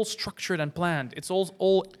that's all structured and planned. It's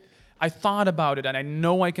all I thought about it and I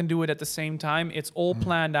know I can do it at the same time. It's all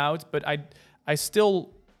planned out, but I still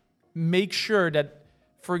make sure that,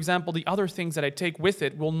 for example, the other things that I take with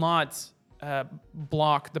it will not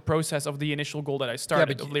block the process of the initial goal that I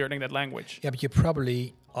started of learning that language. Yeah, but you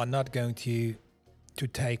probably are not going to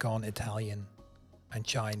take on Italian and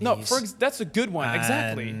Chinese. No, that's a good one.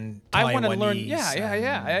 Exactly. I want to learn.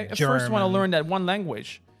 I first want to learn that one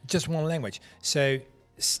language. Just one language. So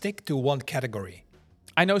stick to one category.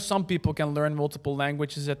 I know some people can learn multiple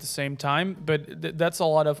languages at the same time, but that's a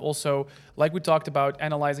lot of also, like we talked about,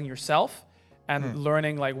 analyzing yourself and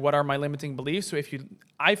learning like what are my limiting beliefs. So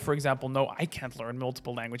I, for example, know I can't learn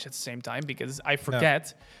multiple languages at the same time because I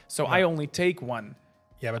forget. So I only take one.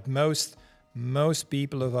 Yeah, but most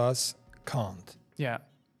people of us can't. Yeah.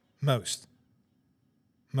 Most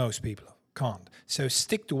people can't. So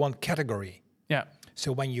stick to one category. Yeah.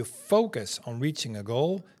 So when you focus on reaching a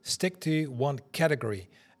goal, stick to one category.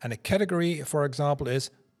 And a category, for example, is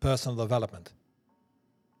personal development.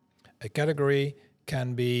 A category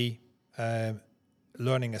can be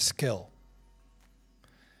learning a skill.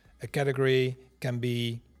 A category can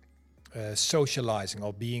be socializing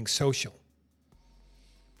or being social.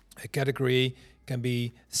 A category can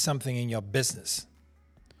be something in your business.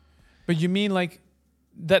 But you mean like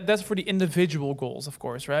that's for the individual goals, of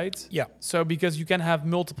course, right? Yeah. So because you can have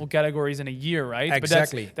multiple categories in a year, right?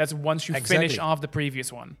 Exactly. But that's once you finish off the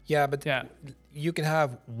previous one. Yeah, but you can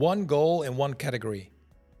have one goal in one category.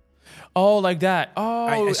 Oh, like that.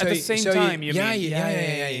 Oh, at the same time, you mean?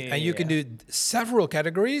 Yeah. And you can do several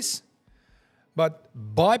categories, but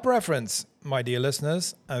by preference, my dear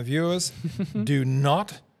listeners and viewers, do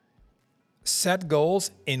not set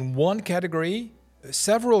goals in one category,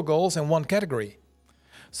 several goals in one category.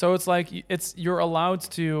 So it's like you're allowed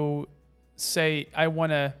to say, I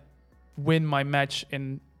want to win my match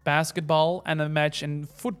in basketball and a match in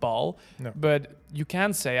football, but you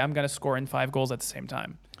can say, I'm going to score in 5 goals at the same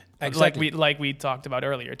time. Exactly. Like we talked about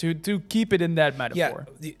earlier, to keep it in that metaphor.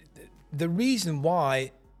 Yeah, the reason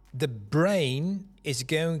why the brain is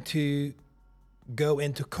going to go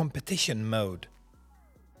into competition mode.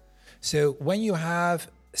 So when you have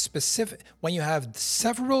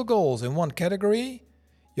several goals in one category,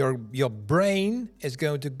 your brain is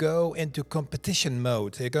going to go into competition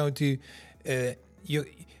mode. They're going to it's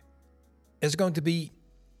going to be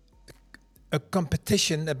a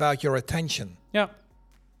competition about your attention. Yeah.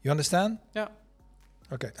 You understand? Yeah.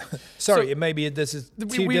 Okay. Sorry, maybe this is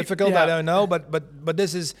too difficult. I don't know, but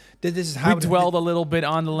this is how we dwelled a little bit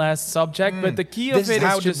on the last subject, but the key of it is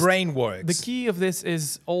how just the brain works. The key of this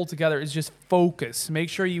is altogether is just focus. Make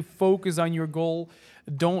sure you focus on your goal.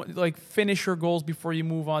 Don't finish your goals before you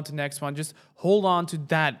move on to the next one. Just hold on to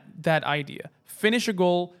that idea. Finish a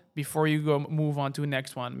goal before you move on to the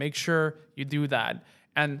next one. Make sure you do that.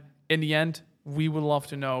 And in the end, we would love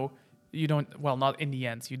to know. Not in the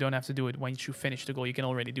end. You don't have to do it once you finish the goal. You can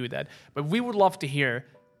already do that. But we would love to hear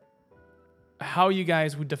how you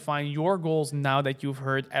guys would define your goals now that you've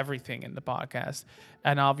heard everything in the podcast.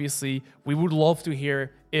 And obviously, we would love to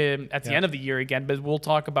hear at the end of the year again, but we'll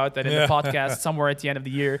talk about that in the podcast somewhere at the end of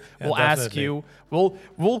the year. We'll ask you.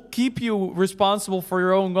 We'll keep you responsible for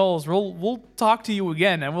your own goals. We'll talk to you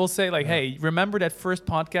again, and we'll say hey, remember that first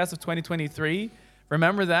podcast of 2023?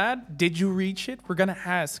 Remember that? Did you reach it? We're gonna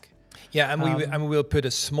ask. Yeah, and we will put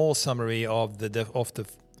a small summary of the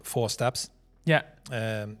 4 steps. Yeah.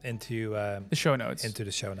 Into the show notes. Into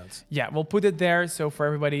the show notes. Yeah, we'll put it there. So for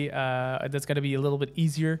everybody, that's going to be a little bit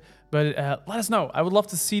easier. But let us know. I would love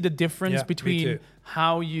to see the difference between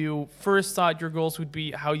how you first thought your goals would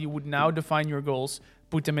be, how you would now define your goals.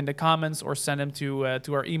 Put them in the comments or send them to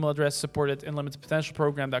our email address,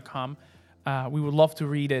 support@unlimitedpotentialprogram.com. We would love to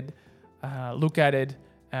read it, look at it.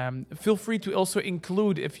 Feel free to also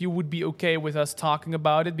include if you would be okay with us talking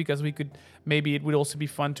about it, because maybe it would also be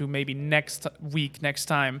fun to maybe next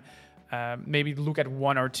time, maybe look at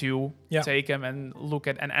 1 or 2, take them and look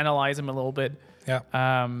at and analyze them a little bit. Yeah.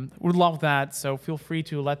 We'd love that. So feel free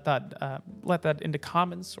to let that in the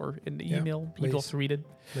comments or in the email. We'd love to read it.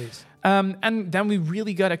 Please. And then we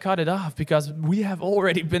really got to cut it off because we have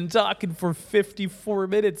already been talking for 54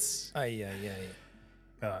 minutes.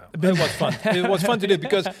 It was fun. It was fun to do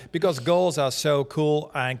because goals are so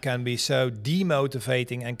cool and can be so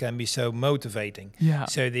demotivating and can be so motivating. Yeah.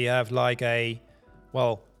 So they have the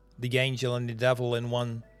angel and the devil in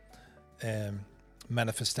one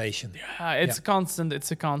manifestation. Yeah, it's a constant.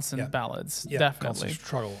 It's a constant balance. Yeah, definitely. Constant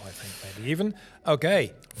struggle, I think, maybe even.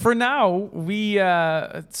 Okay. For now, we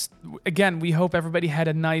we hope everybody had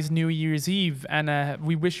a nice New Year's Eve, and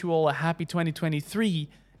we wish you all a happy 2023.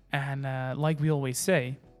 And like we always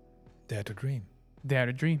say, dare to dream. Dare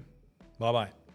to dream. Bye-bye.